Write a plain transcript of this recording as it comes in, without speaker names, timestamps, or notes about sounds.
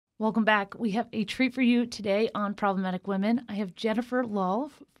Welcome back. We have a treat for you today on Problematic Women. I have Jennifer Lahl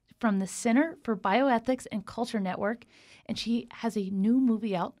from the Center for Bioethics and Culture Network, and she has a new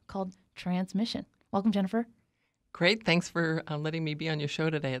movie out called Transmission. Welcome, Jennifer. Great. Thanks for letting me be on your show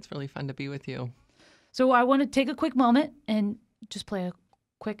today. It's really fun to be with you. So I want to take a quick moment and just play a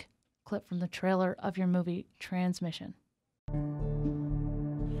quick clip from the trailer of your movie, Transmission.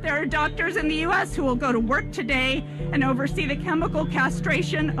 There are doctors in the U.S. who will go to work today and oversee the chemical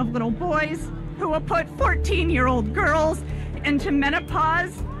castration of little boys, who will put 14-year-old girls into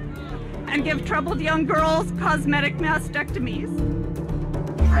menopause and give troubled young girls cosmetic mastectomies.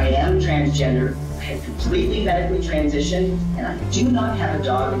 I am transgender. I have completely medically transitioned, and I do not have a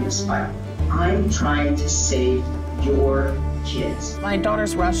dog in this fight. I'm trying to save your kids. My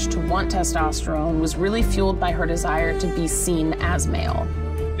daughter's rush to want testosterone was really fueled by her desire to be seen as male.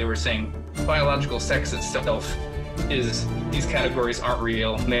 They were saying biological sex itself is, these categories aren't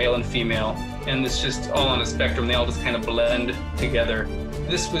real, male and female, and it's just all on a spectrum. They all just kind of blend together.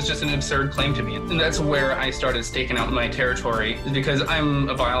 This was just an absurd claim to me. And that's where I started staking out my territory, because I'm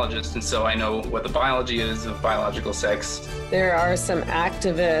a biologist, and so I know what the biology is of biological sex. There are some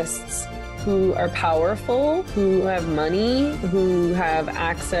activists who are powerful, who have money, who have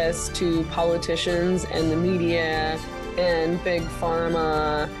access to politicians and the media and big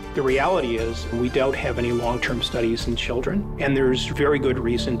pharma. The reality is we don't have any long-term studies in children, and there's very good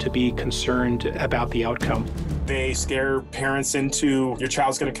reason to be concerned about the outcome. They scare parents into, your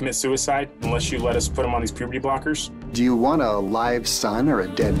child's going to commit suicide unless you let us put them on these puberty blockers. Do you want a live son or a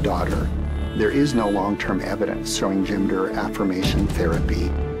dead daughter? There is no long-term evidence showing gender affirmation therapy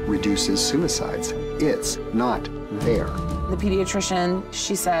reduces suicides. It's not there. The pediatrician,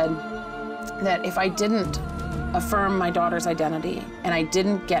 she said that if I didn't affirm my daughter's identity and I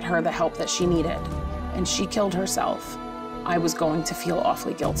didn't get her the help that she needed and she killed herself, I was going to feel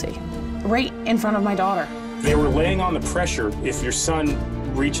awfully guilty. Right in front of my daughter. They were laying on the pressure. If your son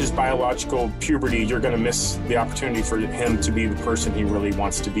reaches biological puberty, you're going to miss the opportunity for him to be the person he really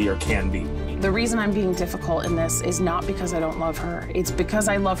wants to be or can be. The reason I'm being difficult in this is not because I don't love her. It's because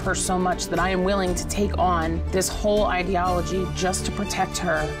I love her so much that I am willing to take on this whole ideology just to protect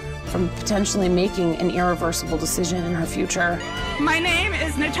her from potentially making an irreversible decision in her future. My name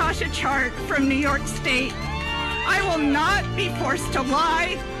is Natasha Chart from New York State. I will not be forced to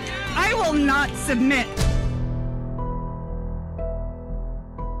lie. I will not submit.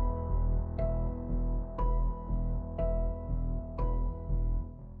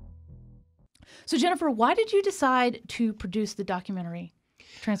 So Jennifer, why did you decide to produce the documentary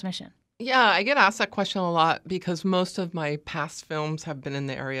Transmission? Yeah, I get asked that question a lot because most of my past films have been in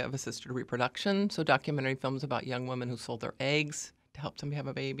the area of assisted reproduction. So documentary films about young women who sold their eggs to help somebody have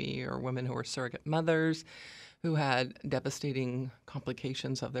a baby, or women who were surrogate mothers who had devastating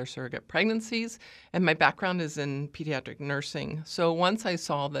complications of their surrogate pregnancies. And my background is in pediatric nursing. So once I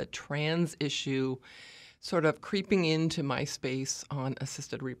saw the trans issue sort of creeping into my space on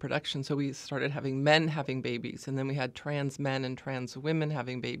assisted reproduction. So we started having men having babies, and then we had trans men and trans women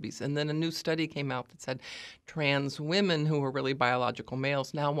having babies. And then a new study came out that said trans women who were really biological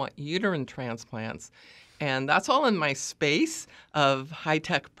males now want uterine transplants. And that's all in my space of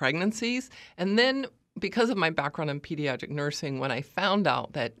high-tech pregnancies. And then because of my background in pediatric nursing, when I found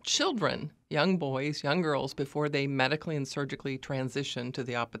out that children, young boys, young girls, before they medically and surgically transition to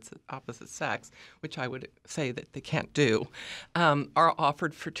the opposite sex, which I would say that they can't do, are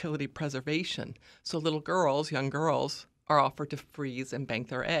offered fertility preservation. So little girls, young girls, are offered to freeze and bank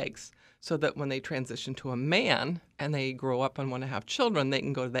their eggs so that when they transition to a man and they grow up and want to have children, they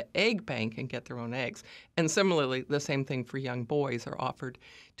can go to the egg bank and get their own eggs. And similarly, the same thing for young boys, are offered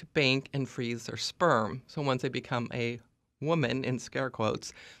to bank and freeze their sperm. So once they become a woman, in scare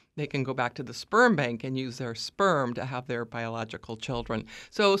quotes, they can go back to the sperm bank and use their sperm to have their biological children.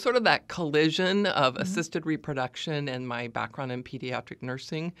 So sort of that collision of assisted reproduction and my background in pediatric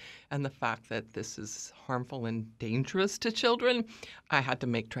nursing and the fact that this is harmful and dangerous to children, I had to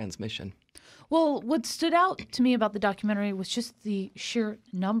make Transmission. Well, what stood out to me about the documentary was just the sheer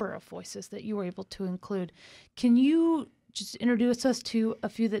number of voices that you were able to include. Can you just introduce us to a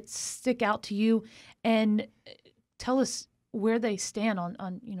few that stick out to you and tell us where they stand on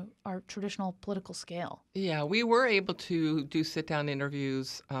our traditional political scale? Yeah, we were able to do sit-down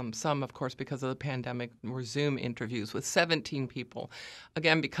interviews. Some, of course, because of the pandemic, were Zoom interviews with 17 people.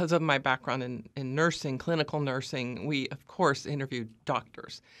 Again, because of my background in nursing, clinical nursing, we, of course, interviewed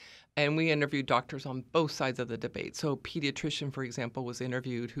doctors. And we interviewed doctors on both sides of the debate. So a pediatrician, for example, was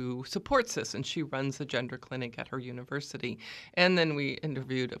interviewed who supports this, and she runs a gender clinic at her university. And then we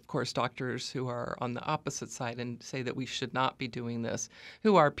interviewed, of course, doctors who are on the opposite side and say that we should not be doing this,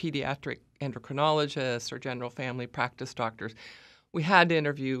 who are pediatric endocrinologists or general family practice doctors. We had to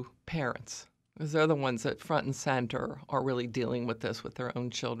interview parents, because they're the ones that front and center are really dealing with this with their own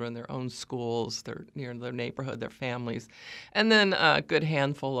children, their own schools, their neighborhood, their families. And then a good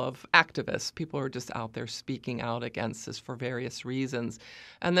handful of activists, people who are just out there speaking out against this for various reasons.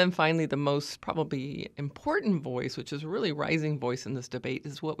 And then finally, the most probably important voice, which is a really rising voice in this debate,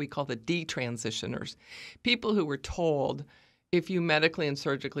 is what we call the detransitioners. People who were told, if you medically and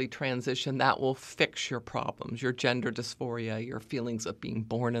surgically transition, that will fix your problems, your gender dysphoria, your feelings of being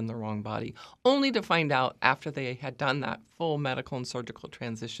born in the wrong body, only to find out after they had done that full medical and surgical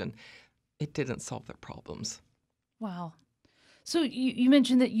transition, it didn't solve their problems. Wow. So you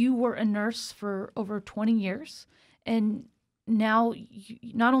mentioned that you were a nurse for over 20 years, and now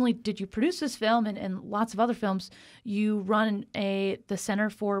not only did you produce this film and lots of other films, you run the Center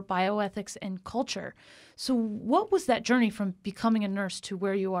for Bioethics and Culture. So what was that journey from becoming a nurse to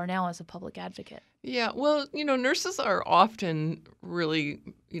where you are now as a public advocate? Yeah, well, nurses are often really,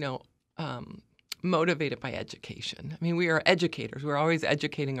 motivated by education. I mean, we are educators. We're always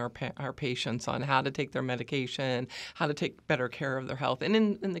educating our patients on how to take their medication, how to take better care of their health. And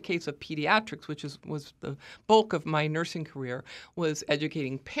in the case of pediatrics, which was the bulk of my nursing career, was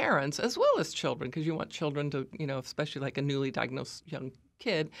educating parents as well as children, because you want children to, especially like a newly diagnosed young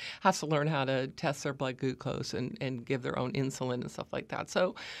kid, has to learn how to test their blood glucose and give their own insulin and stuff like that.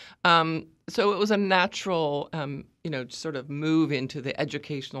 So it was a natural, sort of move into the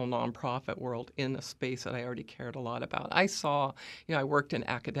educational nonprofit world in a space that I already cared a lot about. I saw, I worked in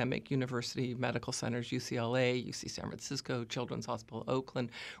academic university medical centers, UCLA, UC San Francisco, Children's Hospital Oakland,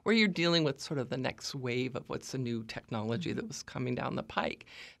 where you're dealing with sort of the next wave of what's the new technology that was coming down the pike.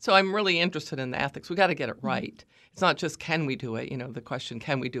 So I'm really interested in the ethics. We got to get it right. It's not just can we do it, the question,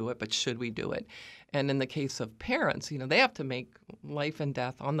 can we do it, but should we do it? And in the case of parents, they have to make life and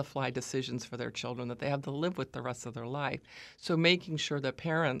death on-the-fly decisions for their children that they have to live with the rest of their life. So making sure that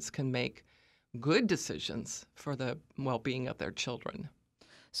parents can make good decisions for the well-being of their children.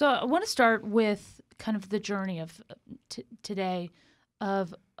 So I want to start with kind of the journey of today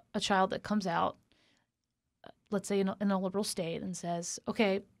of a child that comes out, let's say in a liberal state, and says,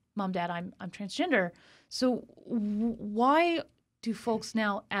 okay, Mom, Dad, I'm transgender. So why do folks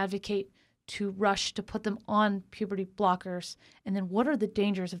now advocate to rush to put them on puberty blockers? And then what are the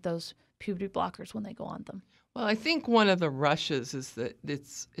dangers of those puberty blockers when they go on them? Well, I think one of the rushes is that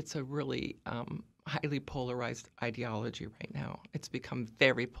it's a really highly polarized ideology right now. It's become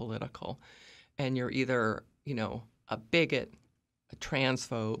very political. And you're either, a bigot, a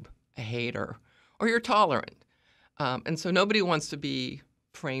transphobe, a hater, or you're tolerant. And so nobody wants to be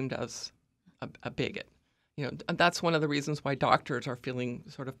framed as a bigot. That's one of the reasons why doctors are feeling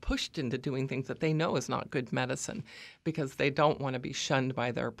sort of pushed into doing things that they know is not good medicine, because they don't want to be shunned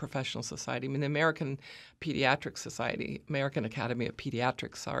by their professional society. I mean, the American Pediatric Society, American Academy of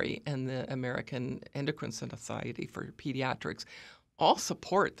Pediatrics, and the American Endocrine Society for Pediatrics all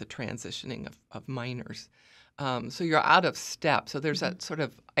support the transitioning of minors. So you're out of step. So there's that sort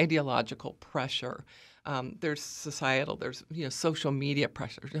of ideological pressure. There's societal, there's social media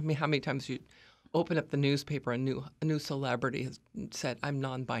pressure. I mean, how many times you open up the newspaper, a new celebrity has said, I'm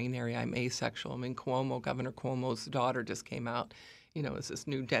non-binary, I'm asexual. I mean, Governor Cuomo's daughter just came out, as this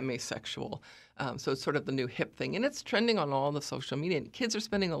new demisexual. So it's sort of the new hip thing. And it's trending on all the social media. And kids are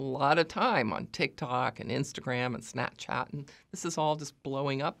spending a lot of time on TikTok and Instagram and Snapchat. And this is all just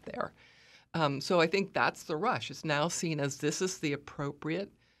blowing up there. So I think that's the rush. It's now seen as this is the appropriate,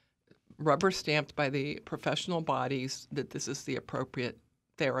 rubber stamped by the professional bodies, that this is the appropriate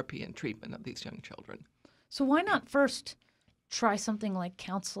therapy and treatment of these young children. So why not first try something like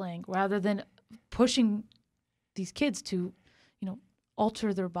counseling rather than pushing these kids to,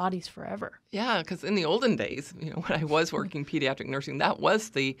 alter their bodies forever? Yeah, because in the olden days, when I was working pediatric nursing, that was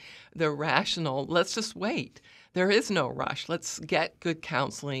the rational, let's just wait. There is no rush. Let's get good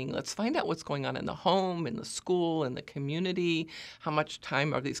counseling. Let's find out what's going on in the home, in the school, in the community. How much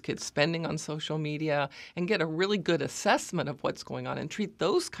time are these kids spending on social media? And get a really good assessment of what's going on and treat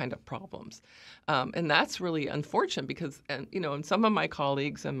those kind of problems. And that's really unfortunate because, and some of my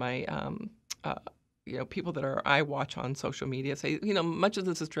colleagues and my people that I watch on social media say, much of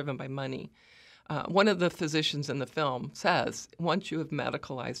this is driven by money. One of the physicians in the film says, once you have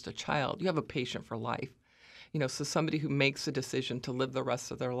medicalized a child, you have a patient for life. So somebody who makes a decision to live the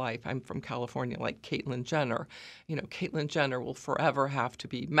rest of their life. I'm from California, like Caitlyn Jenner. Caitlyn Jenner will forever have to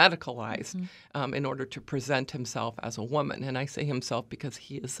be medicalized in order to present himself as a woman. And I say himself because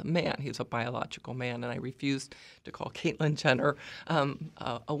he is a man. He's a biological man, and I refuse to call Caitlyn Jenner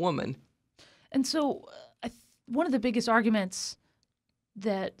a woman. And so one of the biggest arguments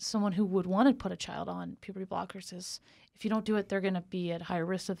that someone who would want to put a child on puberty blockers is if you don't do it, they're going to be at higher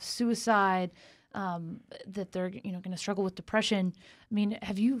risk of suicide, that they're going to struggle with depression. I mean,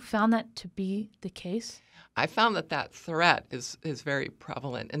 have you found that to be the case? I found that threat is very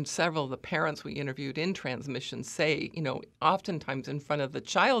prevalent, and several of the parents we interviewed in transmission say, oftentimes in front of the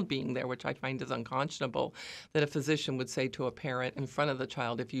child being there, which I find is unconscionable, that a physician would say to a parent in front of the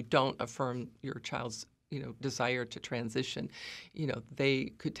child, if you don't affirm your child's desire to transition,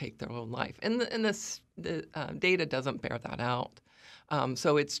 they could take their own life. And the data doesn't bear that out.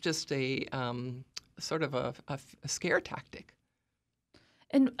 So it's just a sort of a scare tactic.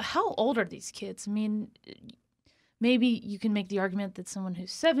 And how old are these kids? I mean, maybe you can make the argument that someone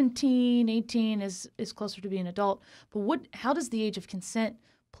who's 17, 18 is closer to being an adult, but how does the age of consent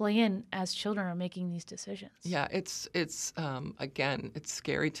play in as children are making these decisions? Yeah, it's again, it's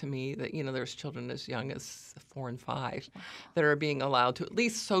scary to me that there's children as young as 4 and 5 that are being allowed to at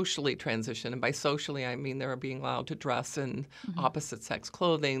least socially transition, and by socially I mean they're being allowed to dress in opposite sex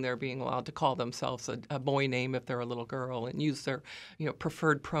clothing. They're being allowed to call themselves a boy name if they're a little girl and use their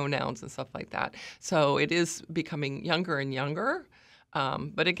preferred pronouns and stuff like that. So it is becoming younger and younger.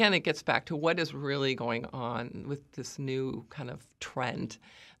 But again, it gets back to what is really going on with this new kind of trend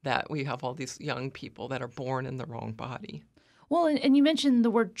that we have all these young people that are born in the wrong body. Well, and you mentioned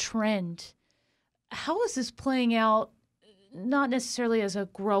the word trend. How is this playing out, not necessarily as a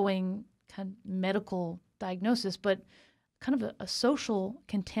growing kind of medical diagnosis, but kind of a social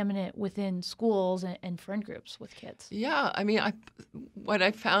contaminant within schools and friend groups with kids? Yeah, I mean, what I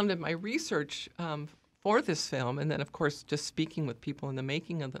found in my research for this film, and then, of course, just speaking with people in the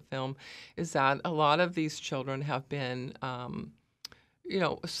making of the film, is that a lot of these children have been,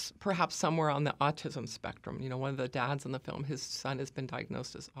 perhaps somewhere on the autism spectrum. One of the dads in the film, his son has been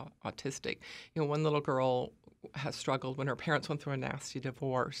diagnosed as autistic. One little girl has struggled when her parents went through a nasty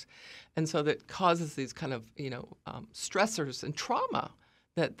divorce. And so that causes these kind of, stressors and trauma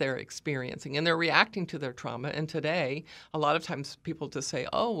that they're experiencing, and they're reacting to their trauma. And today, a lot of times people just say,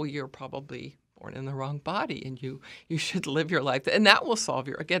 oh, well, you're probably born in the wrong body, and you should live your life, and that will solve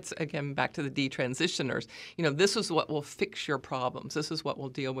it gets again back to the detransitioners. This is what will fix your problems. This is what will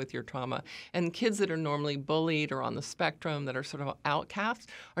deal with your trauma. And kids that are normally bullied or on the spectrum, that are sort of outcasts,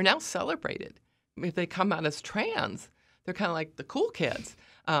 are now celebrated. If they come out as trans, they're kind of like the cool kids,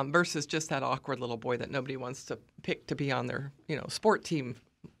 versus just that awkward little boy that nobody wants to pick to be on their sport team,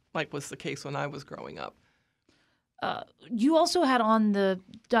 like was the case when I was growing up. You also had on the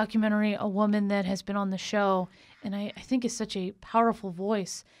documentary a woman that has been on the show, and I think is such a powerful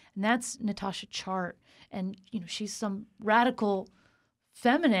voice, and that's Natasha Chart. And she's some radical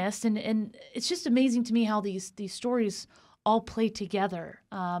feminist, and it's just amazing to me how these stories all play together,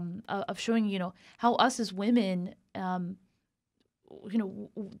 of showing how us as women,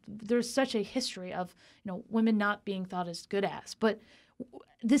 there's such a history of women not being thought as good as, but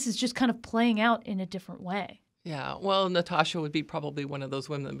this is just kind of playing out in a different way. Yeah, well, Natasha would be probably one of those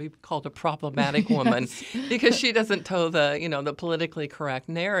women that would be called a problematic woman because she doesn't toe the politically correct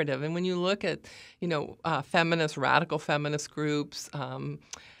narrative. And when you look at radical feminist groups,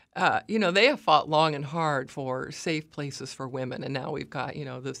 they have fought long and hard for safe places for women. And now we've got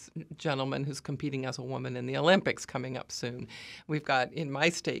this gentleman who's competing as a woman in the Olympics coming up soon. We've got, in my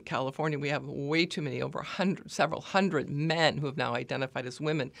state, California, we have way too many, several hundred men who have now identified as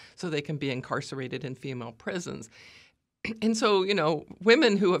women so they can be incarcerated in female prisons. And so,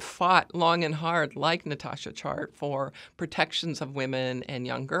 women who have fought long and hard, like Natasha Chart, for protections of women and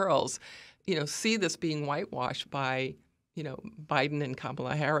young girls, see this being whitewashed by Biden and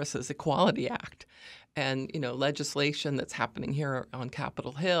Kamala Harris's Equality Act and, legislation that's happening here on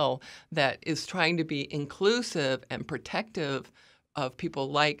Capitol Hill that is trying to be inclusive and protective of people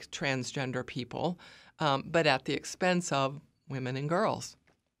like transgender people, but at the expense of women and girls.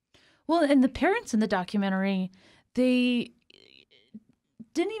 Well, and the parents in the documentary, they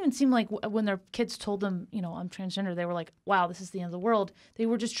didn't even seem like when their kids told them, I'm transgender, they were like, wow, this is the end of the world. They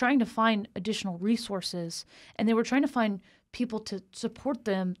were just trying to find additional resources, and they were trying to find people to support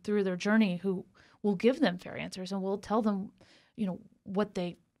them through their journey who will give them fair answers and will tell them, what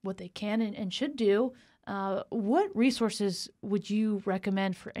they can and should do. What resources would you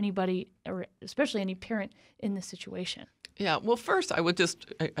recommend for anybody, or especially any parent in this situation? Yeah, well, first, I would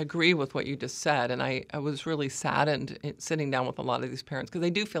just agree with what you just said. And I was really saddened sitting down with a lot of these parents because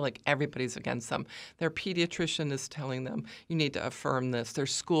they do feel like everybody's against them. Their pediatrician is telling them, you need to affirm this. Their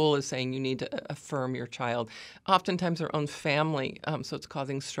school is saying you need to affirm your child. Oftentimes their own family, so it's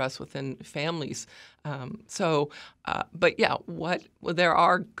causing stress within families. But yeah, there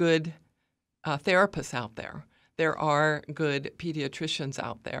are good therapists out there. There are good pediatricians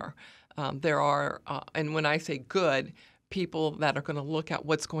out there. There are, and when I say good, people that are going to look at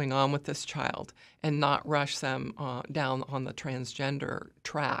what's going on with this child and not rush them down on the transgender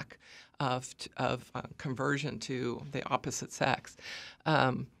track of conversion to the opposite sex.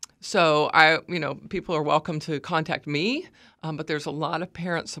 People are welcome to contact me, but there's a lot of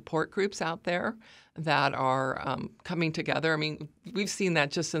parent support groups out there that are coming together. I mean, we've seen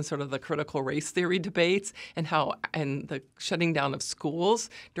that just in sort of the critical race theory debates and the shutting down of schools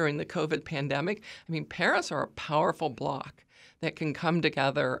during the COVID pandemic. I mean, parents are a powerful bloc that can come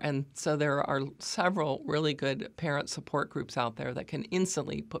together, and so there are several really good parent support groups out there that can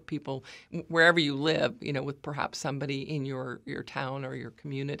instantly put people wherever you live, with perhaps somebody in your town or your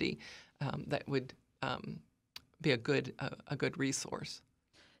community that would be a good resource.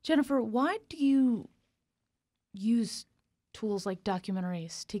 Jennifer, why do you use tools like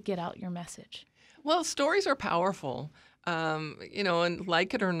documentaries to get out your message? Well, stories are powerful. And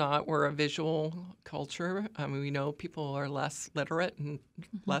like it or not, we're a visual culture. I mean, we know people are less literate and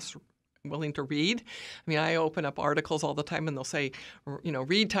less willing to read. I mean, I open up articles all the time and they'll say,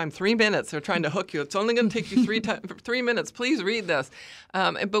 read time 3 minutes. They're trying to hook you. It's only going to take you 3 minutes. Please read this.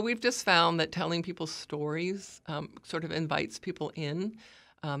 But we've just found that telling people stories sort of invites people in.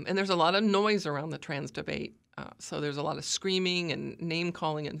 And there's a lot of noise around the trans debate. So there's a lot of screaming and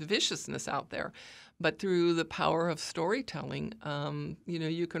name-calling and viciousness out there. But through the power of storytelling,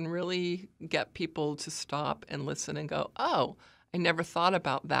 you can really get people to stop and listen and go, oh, I never thought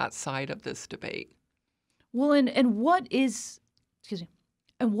about that side of this debate. Well, and what has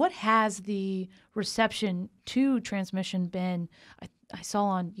the reception to transmission been? I saw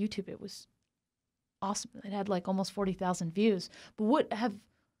on YouTube it was awesome. It had like almost 40,000 views. But what have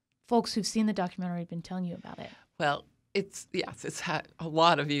folks who've seen the documentary been telling you about it? Well, it's had a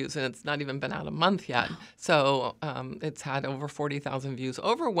lot of views, and it's not even been out a month yet. Wow. So it's had over 40,000 views.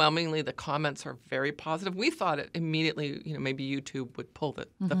 Overwhelmingly, the comments are very positive. We thought it immediately, maybe YouTube would pull the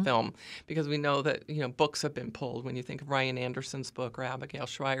film because we know that, books have been pulled when you think of Ryan Anderson's book or Abigail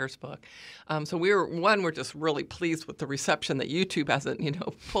Schreier's book. So we're just really pleased with the reception that YouTube hasn't,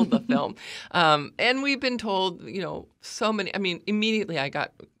 pulled the film. And we've been told, so many, immediately I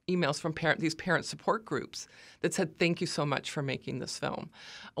got emails from these parent support groups that said, thank you so much for making this film.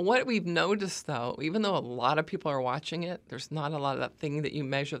 What we've noticed, though, even though a lot of people are watching it, there's not a lot of that thing that you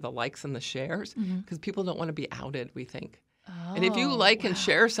measure the likes and the shares because people don't want to be outed, we think. Oh, and if you like and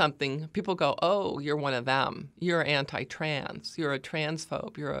share something, people go, oh, you're one of them. You're anti-trans. You're a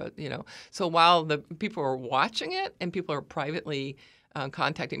transphobe. So while the people are watching it and people are privately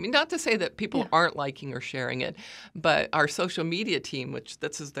contacting me. Not to say that people aren't liking or sharing it, but our social media team, which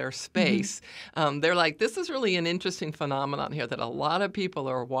this is their space, they're like, this is really an interesting phenomenon here that a lot of people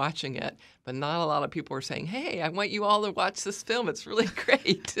are watching it, but not a lot of people are saying, hey, I want you all to watch this film. It's really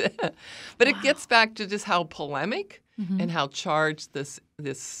great. But it gets back to just how polemic and how charged this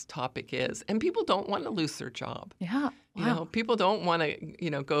topic is. And people don't want to lose their job. Yeah. Wow. People don't want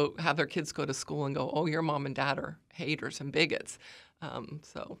to, go have their kids go to school and go, oh, your mom and dad are haters and bigots.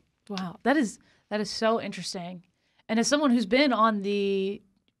 Wow, that is so interesting. And as someone who's been at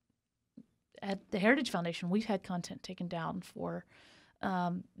the Heritage Foundation, we've had content taken down for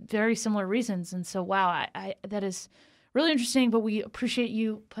very similar reasons. And so, wow, I that is really interesting. But we appreciate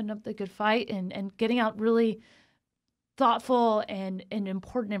you putting up the good fight and getting out really thoughtful and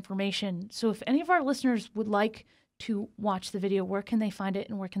important information. So if any of our listeners would like to watch the video, where can they find it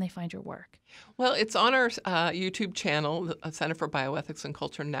and where can they find your work? Well, it's on our YouTube channel, the Center for Bioethics and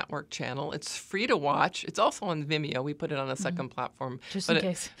Culture Network channel. It's free to watch. It's also on Vimeo. We put it on a second platform. Just in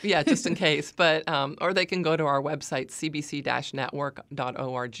case. Yeah, just in case. But or they can go to our website,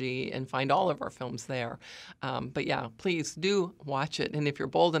 cbc-network.org, and find all of our films there. But yeah, please do watch it. And if you're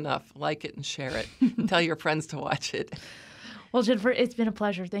bold enough, like it and share it. And tell your friends to watch it. Well, Jennifer, it's been a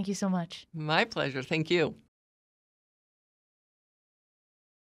pleasure. Thank you so much. My pleasure. Thank you.